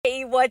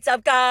What's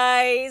up,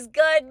 guys?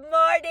 Good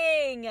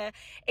morning.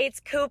 It's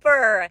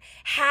Cooper.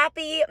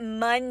 Happy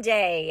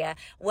Monday.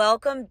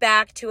 Welcome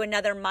back to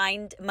another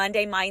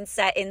Monday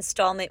Mindset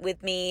installment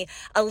with me.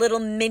 A little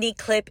mini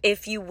clip,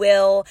 if you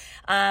will.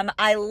 I'm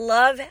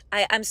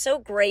so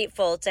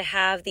grateful to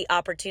have the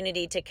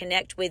opportunity to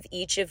connect with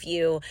each of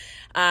you.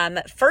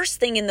 First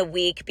thing in the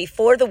week,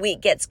 before the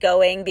week gets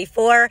going,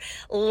 before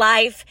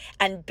life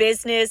and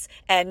business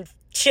and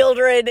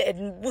children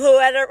and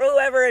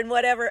whoever and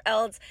whatever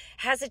else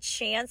has a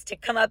chance to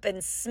come up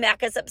and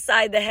smack us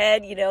upside the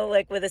head,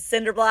 like with a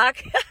cinder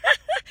block.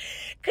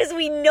 Because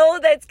we know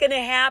that's going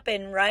to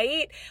happen,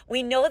 right?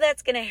 We know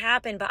that's going to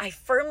happen, but I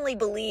firmly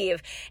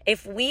believe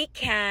if we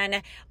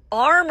can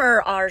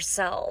armor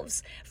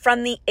ourselves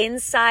from the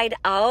inside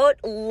out,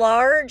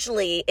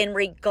 largely in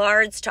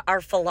regards to our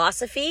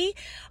philosophy,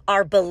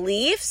 our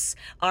beliefs,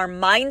 our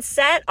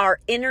mindset, our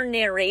inner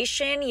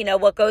narration.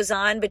 What goes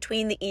on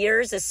between the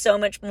ears is so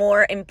much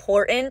more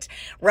important,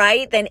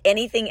 right, than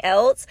anything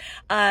else.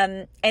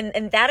 And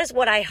that is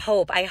what I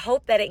hope. I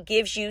hope that it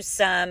gives you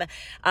some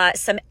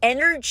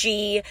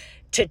energy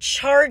to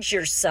charge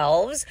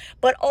yourselves,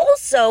 but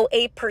also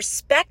a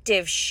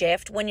perspective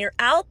shift when you're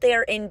out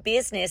there in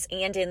business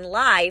and in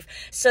life,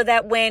 so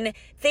that when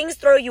things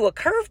throw you a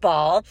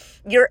curveball,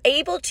 you're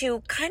able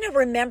to kind of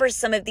remember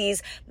some of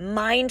these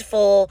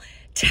mindful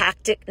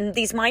tactics,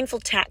 these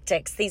mindful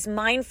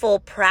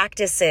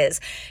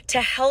practices to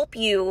help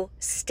you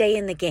stay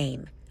in the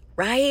game.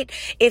 Right?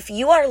 If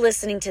you are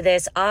listening to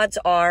this, odds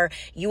are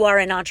you are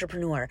an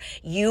entrepreneur.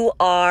 You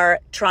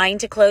are trying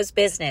to close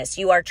business.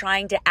 You are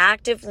trying to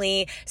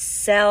actively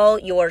sell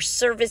your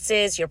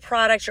services, your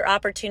products, your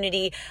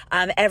opportunity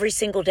every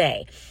single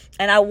day.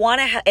 And I want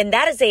to and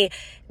that is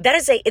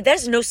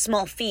no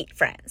small feat,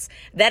 friends.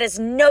 That is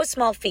no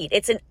small feat.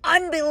 It's an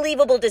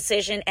unbelievable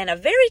decision and a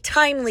very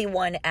timely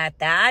one at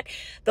that.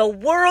 The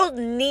world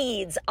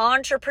needs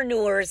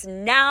entrepreneurs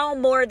now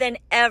more than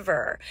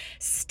ever,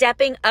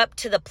 stepping up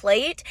to the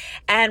plate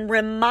and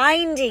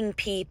reminding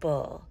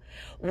people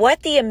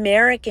what the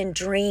American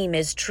dream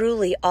is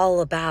truly all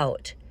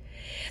about.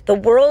 The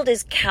world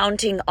is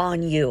counting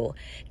on you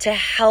to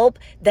help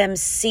them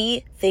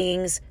see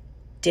things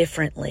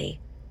differently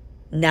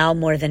now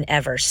more than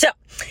ever. So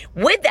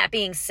with that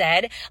being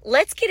said,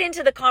 let's get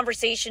into the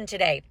conversation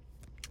today.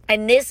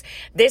 And this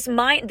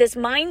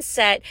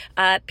mindset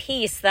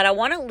piece that I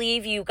want to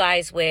leave you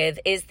guys with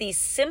is the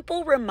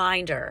simple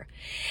reminder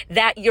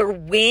that your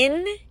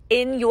win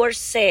in your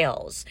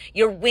sales,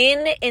 your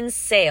win in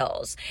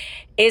sales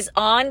is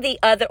on the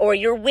other, or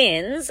your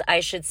wins, I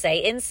should say,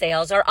 in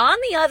sales are on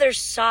the other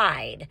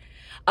side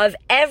of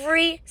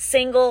every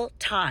single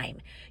time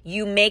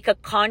you make a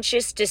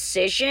conscious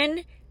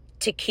decision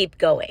to keep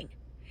going.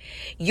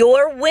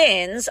 Your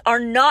wins you're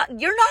not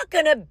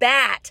going to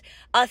bat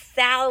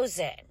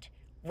 1,000,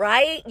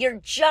 right?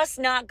 You're just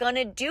not going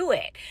to do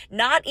it.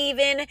 Not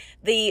even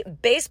the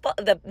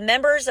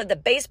members of the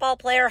Baseball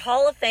Player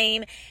Hall of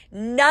Fame,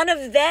 none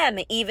of them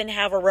even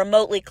have a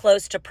remotely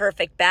close to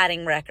perfect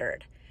batting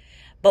record.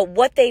 But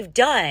what they've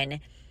done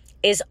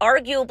is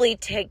arguably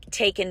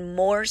taken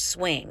more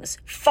swings,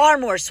 far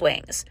more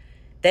swings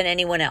than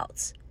anyone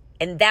else.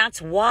 And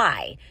that's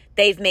why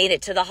they've made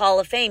it to the Hall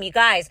of Fame. You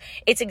guys,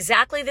 it's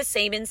exactly the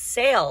same in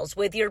sales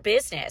with your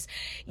business.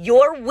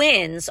 Your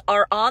wins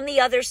are on the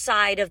other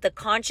side of the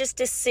conscious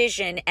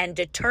decision and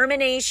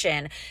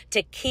determination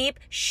to keep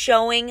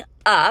showing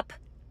up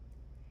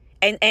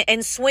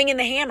and swinging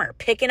the hammer,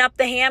 picking up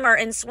the hammer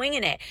and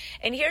swinging it.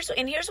 And here's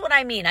what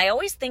I mean. I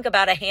always think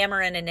about a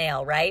hammer and a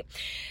nail, right?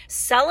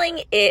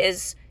 Selling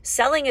is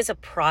a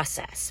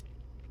process.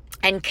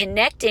 And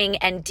connecting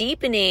and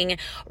deepening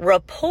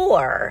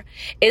rapport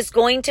is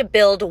going to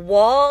build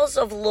walls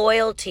of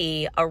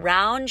loyalty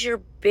around your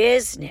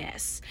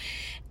business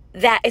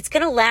that it's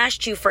going to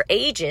last you for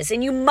ages.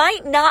 And you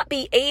might not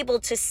be able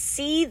to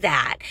see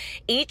that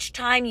each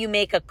time you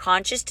make a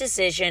conscious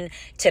decision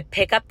to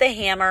pick up the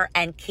hammer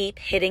and keep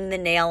hitting the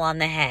nail on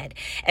the head.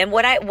 And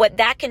what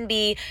that can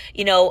be,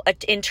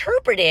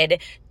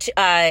 interpreted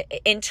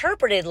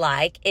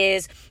like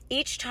is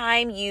each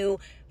time you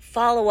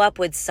follow up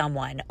with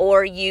someone,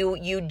 or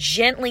you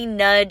gently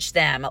nudge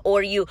them,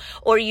 or you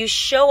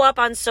show up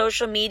on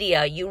social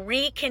media, you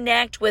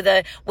reconnect with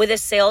a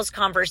sales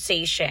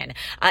conversation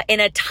in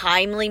a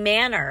timely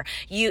manner.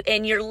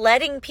 You're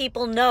letting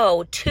people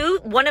know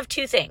one of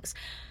two things: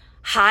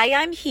 hi,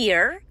 I'm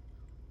here,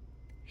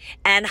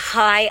 and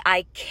hi,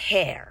 I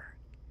care.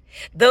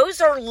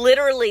 Those are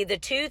literally the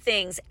two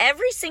things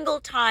every single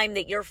time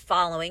that you're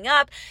following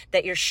up,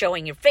 that you're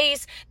showing your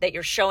face, that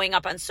you're showing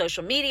up on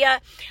social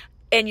media,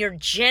 and you're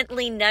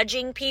gently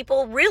nudging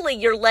people. Really,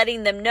 you're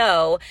letting them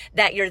know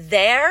that you're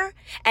there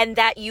and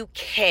that you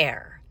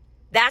care.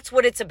 That's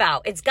what it's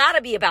about. It's got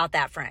to be about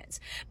that, friends.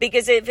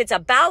 Because if it's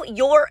about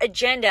your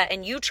agenda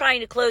and you trying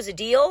to close a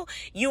deal,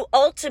 they're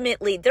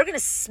going to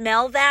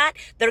smell that.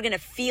 They're going to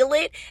feel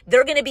it.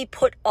 They're going to be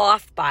put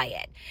off by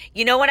it.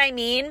 You know what I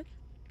mean?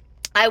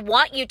 I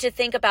want you to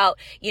think about,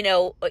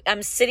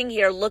 I'm sitting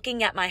here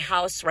looking at my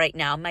house right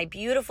now, my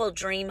beautiful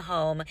dream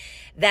home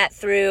that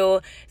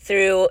through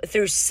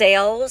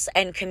sales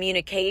and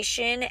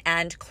communication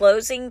and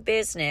closing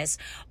business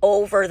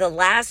over the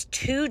last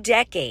 2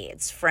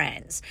 decades,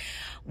 friends,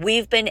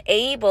 we've been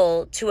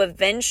able to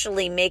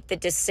eventually make the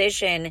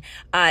decision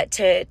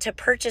to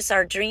purchase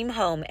our dream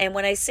home. And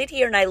when I sit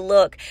here and I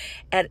look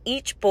at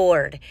each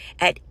board,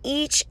 at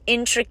each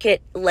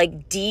intricate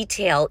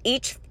detail,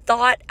 each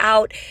thought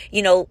out,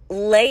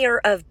 layer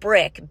of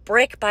brick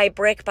by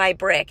brick by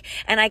brick.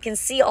 And I can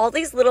see all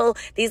these little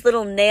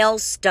nail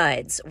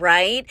studs,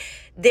 right?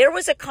 There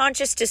was a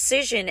conscious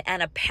decision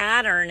and a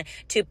pattern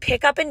to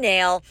pick up a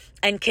nail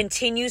and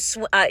continue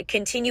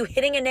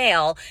hitting a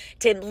nail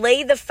to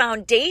lay the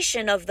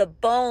foundation of the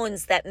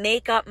bones that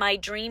make up my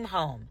dream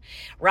home,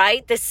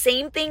 right? The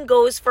same thing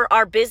goes for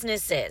our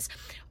businesses.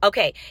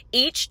 Okay,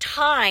 each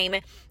time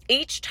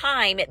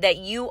that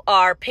you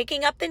are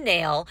picking up the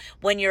nail,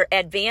 when you're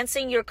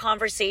advancing your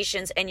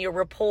conversations and your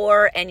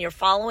rapport and your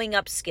following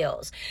up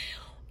skills,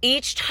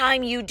 each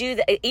time you do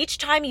that, each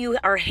time you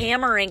are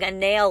hammering a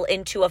nail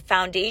into a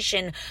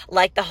foundation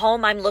like the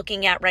home I'm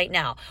looking at right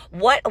now,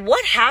 what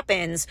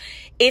happens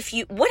if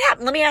you, let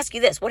me ask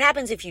you this, what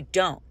happens if you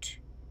don't?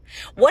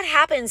 What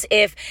happens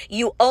if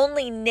you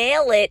only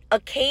nail it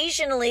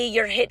occasionally?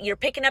 You're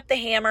picking up the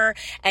hammer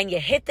and you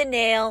hit the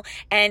nail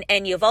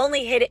and you've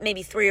only hit it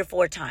maybe 3 or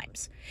 4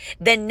 times.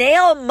 The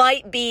nail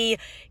might be,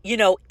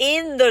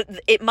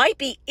 it might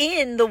be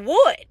in the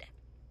wood.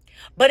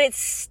 But it's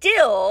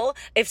still,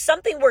 if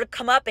something were to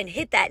come up and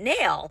hit that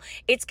nail,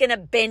 it's going to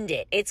bend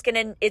it. It's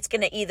going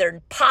to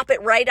either pop it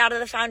right out of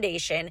the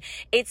foundation.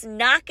 It's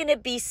not going to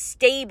be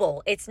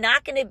stable. It's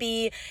not going to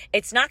be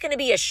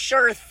a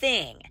sure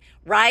thing,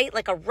 right?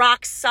 Like a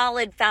rock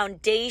solid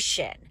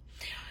foundation.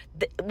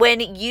 When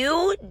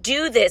you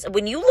do this,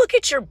 when you look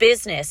at your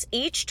business,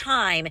 each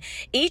time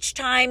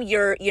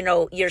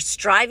you're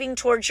striving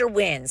towards your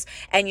wins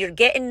and you're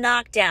getting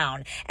knocked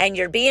down and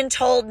you're being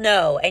told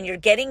no and you're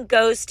getting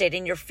ghosted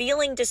and you're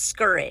feeling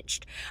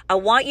discouraged, I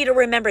want you to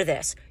remember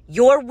this.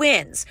 Your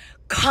wins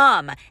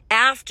come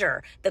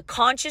after the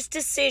conscious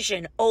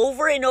decision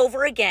over and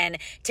over again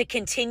to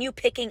continue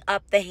picking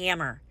up the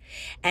hammer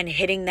and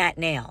hitting that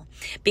nail.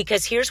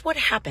 Because here's what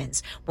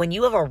happens when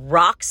you have a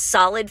rock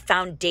solid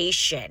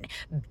foundation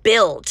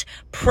built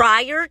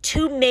prior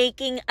to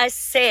making a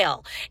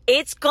sale.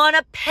 It's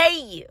gonna pay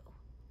you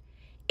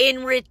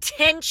in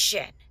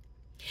retention,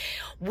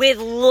 with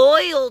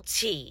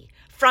loyalty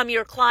from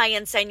your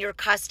clients and your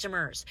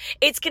customers.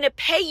 It's gonna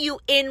pay you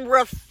in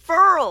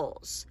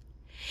referrals.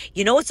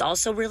 You know what's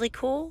also really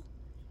cool?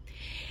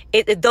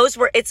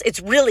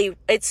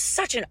 It's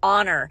such an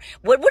honor.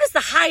 What is the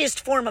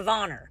highest form of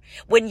honor?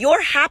 When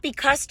your happy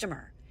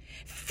customer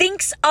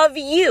thinks of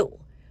you,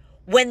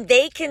 when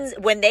they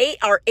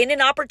are in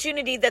an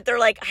opportunity that they're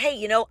like,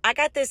 hey, I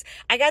got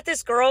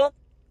this girl,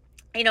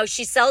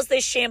 she sells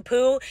this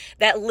shampoo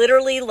that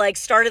literally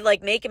started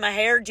making my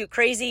hair do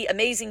crazy,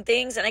 amazing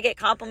things. And I get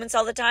compliments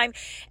all the time.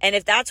 And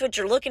if that's what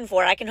you're looking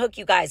for, I can hook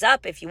you guys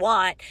up if you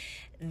want.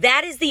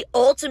 That is the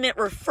ultimate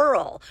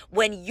referral.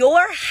 When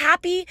your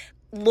happy,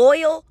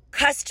 loyal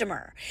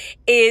customer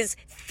is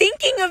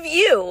thinking of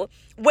you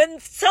when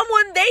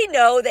someone they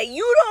know that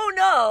you don't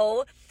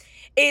know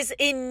is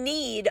in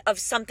need of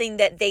something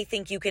that they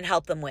think you can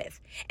help them with,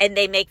 and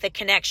they make the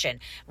connection,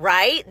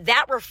 right?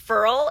 That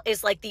referral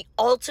is like the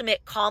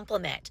ultimate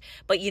compliment.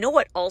 But you know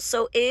what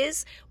also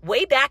is?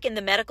 Way back in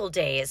the medical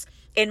days,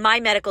 in my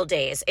medical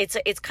days,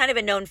 it's kind of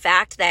a known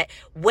fact that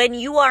when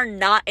you are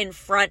not in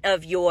front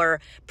of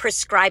your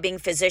prescribing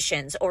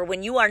physicians, or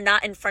when you are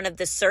not in front of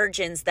the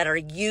surgeons that are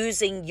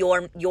using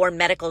your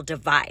medical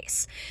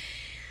device,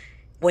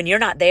 when you're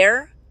not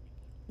there,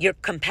 your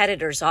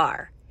competitors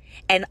are.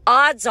 And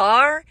odds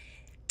are,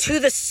 to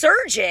the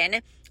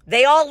surgeon,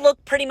 they all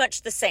look pretty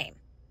much the same.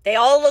 They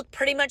all look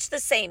pretty much the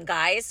same,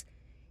 guys.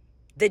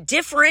 The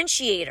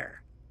differentiator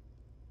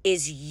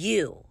is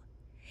you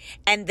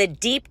and the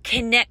deep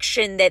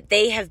connection that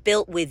they have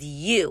built with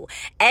you.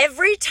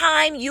 Every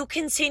time you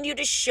continue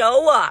to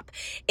show up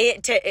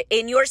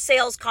in your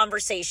sales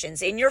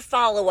conversations, in your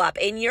follow-up,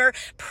 in your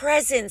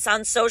presence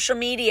on social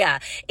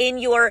media, in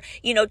your,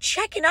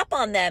 checking up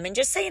on them and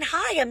just saying,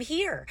 hi, I'm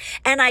here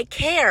and I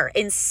care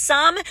in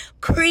some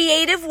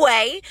creative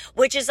way,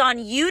 which is on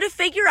you to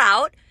figure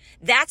out.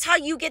 That's how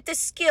you get the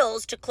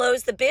skills to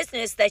close the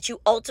business that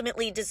you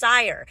ultimately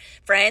desire.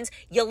 Friends,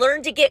 you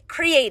learn to get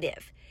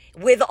creative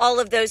with all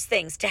of those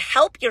things to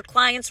help your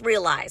clients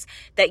realize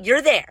that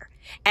you're there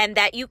and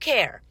that you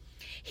care.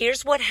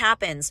 Here's what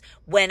happens.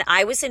 When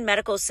I was in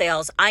medical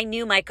sales, I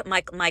knew my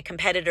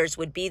competitors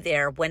would be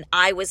there when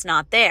I was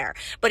not there.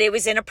 But it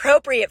was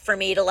inappropriate for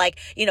me to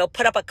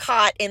put up a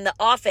cot in the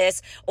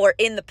office or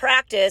in the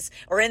practice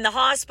or in the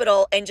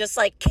hospital and just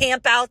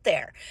camp out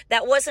there.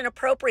 That wasn't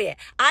appropriate.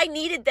 I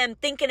needed them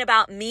thinking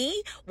about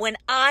me when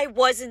I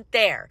wasn't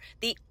there.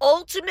 The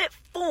ultimate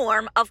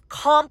form of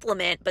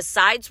compliment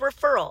besides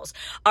referrals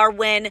are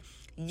when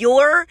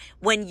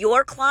When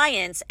your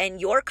clients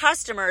and your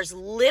customers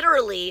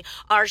literally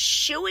are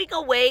shooing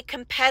away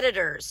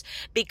competitors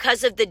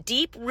because of the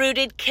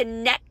deep-rooted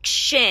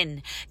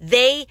connection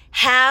they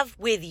have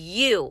with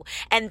you,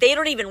 and they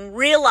don't even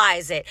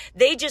realize it.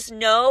 They just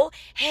know,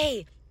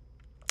 hey,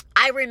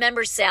 I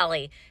remember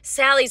Sally.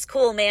 Sally's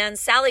cool, man.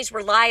 Sally's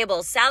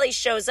reliable. Sally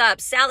shows up.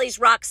 Sally's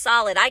rock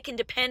solid. I can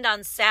depend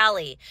on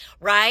Sally,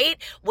 right?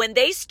 When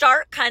they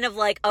start kind of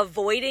like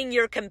avoiding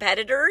your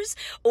competitors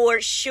or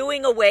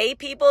shooing away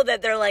people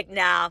that they're like,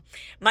 nah,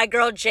 my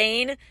girl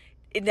Jane,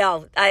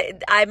 no,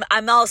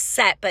 I'm all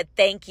set, but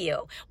thank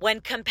you.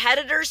 When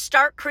competitors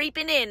start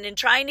creeping in and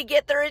trying to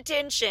get their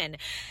attention,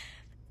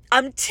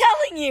 I'm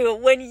telling you,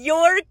 when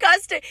your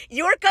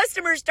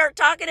customers start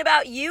talking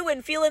about you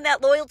and feeling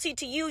that loyalty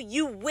to you,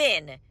 you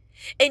win.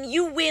 And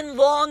you win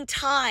long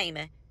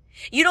time.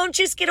 You don't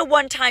just get a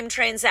one-time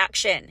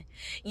transaction.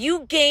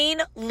 You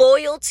gain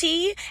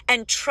loyalty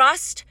and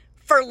trust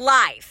for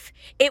life.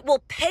 It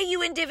will pay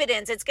you in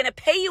dividends. It's going to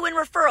pay you in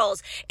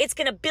referrals. It's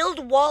going to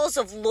build walls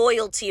of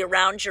loyalty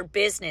around your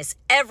business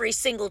every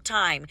single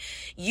time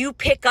you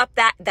pick up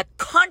the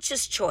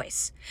conscious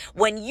choice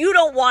when you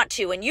don't want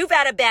to and you've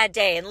had a bad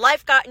day and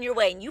life got in your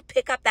way, and you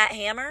pick up that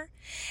hammer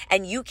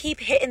and you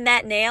keep hitting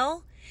that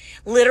nail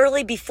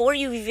literally before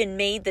you've even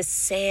made the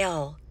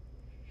sale.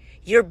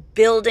 You're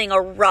building a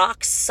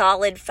rock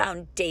solid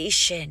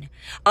foundation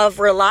of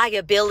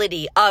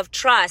reliability, of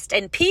trust,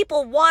 and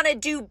people want to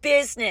do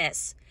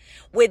business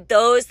with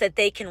those that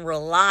they can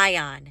rely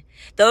on,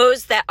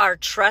 those that are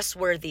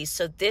trustworthy.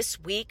 So this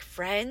week,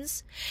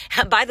 friends,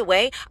 and by the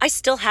way, I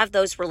still have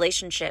those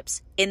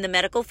relationships in the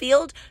medical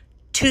field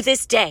to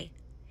this day.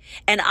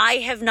 And I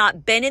have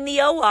not been in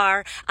the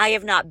OR. I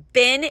have not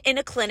been in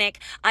a clinic.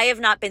 I have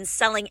not been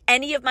selling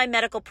any of my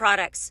medical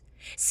products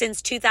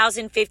since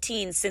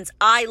 2015. Since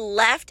I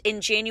left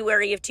in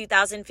January of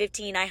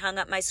 2015, I hung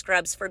up my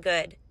scrubs for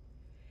good.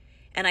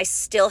 And I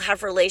still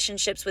have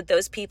relationships with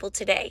those people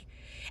today.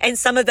 And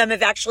some of them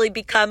have actually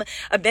become,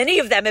 many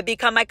of them have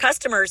become my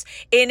customers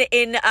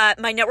in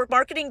my network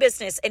marketing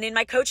business and in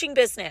my coaching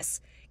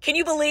business. Can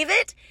you believe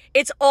it?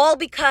 It's all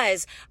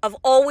because of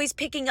always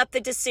picking up the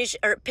decision,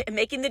 or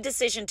making the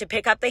decision to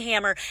pick up the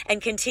hammer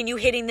and continue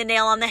hitting the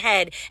nail on the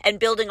head and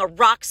building a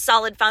rock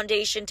solid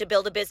foundation to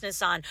build a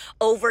business on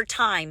over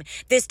time.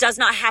 This does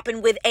not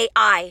happen with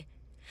AI.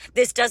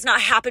 This does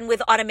not happen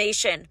with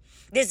automation.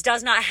 This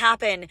does not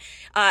happen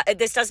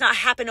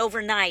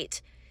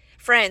overnight.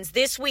 Friends,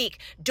 this week,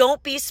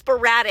 don't be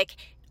sporadic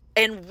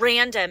and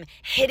random,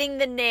 hitting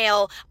the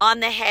nail on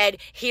the head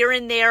here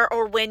and there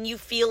or when you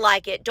feel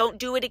like it. Don't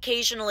do it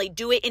occasionally.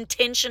 Do it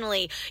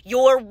intentionally.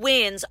 Your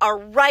wins are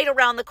right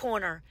around the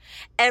corner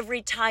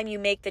every time you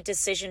make the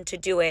decision to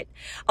do it.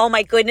 Oh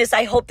my goodness,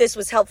 I hope this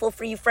was helpful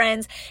for you,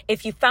 friends.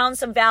 If you found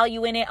some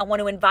value in it, I want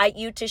to invite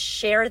you to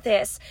share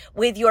this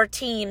with your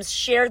teams.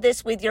 Share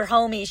this with your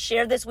homies.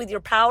 Share this with your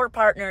power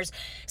partners,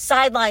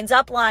 sidelines,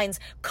 uplines,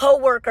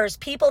 coworkers,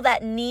 people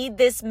that need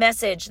this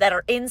message, that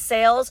are in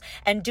sales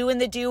and doing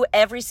the do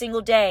every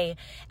single day.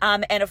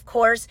 And of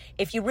course,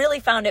 if you really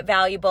found it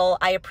valuable,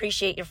 I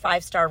appreciate your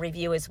 5-star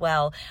review as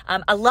well.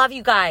 I love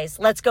you guys.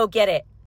 Let's go get it.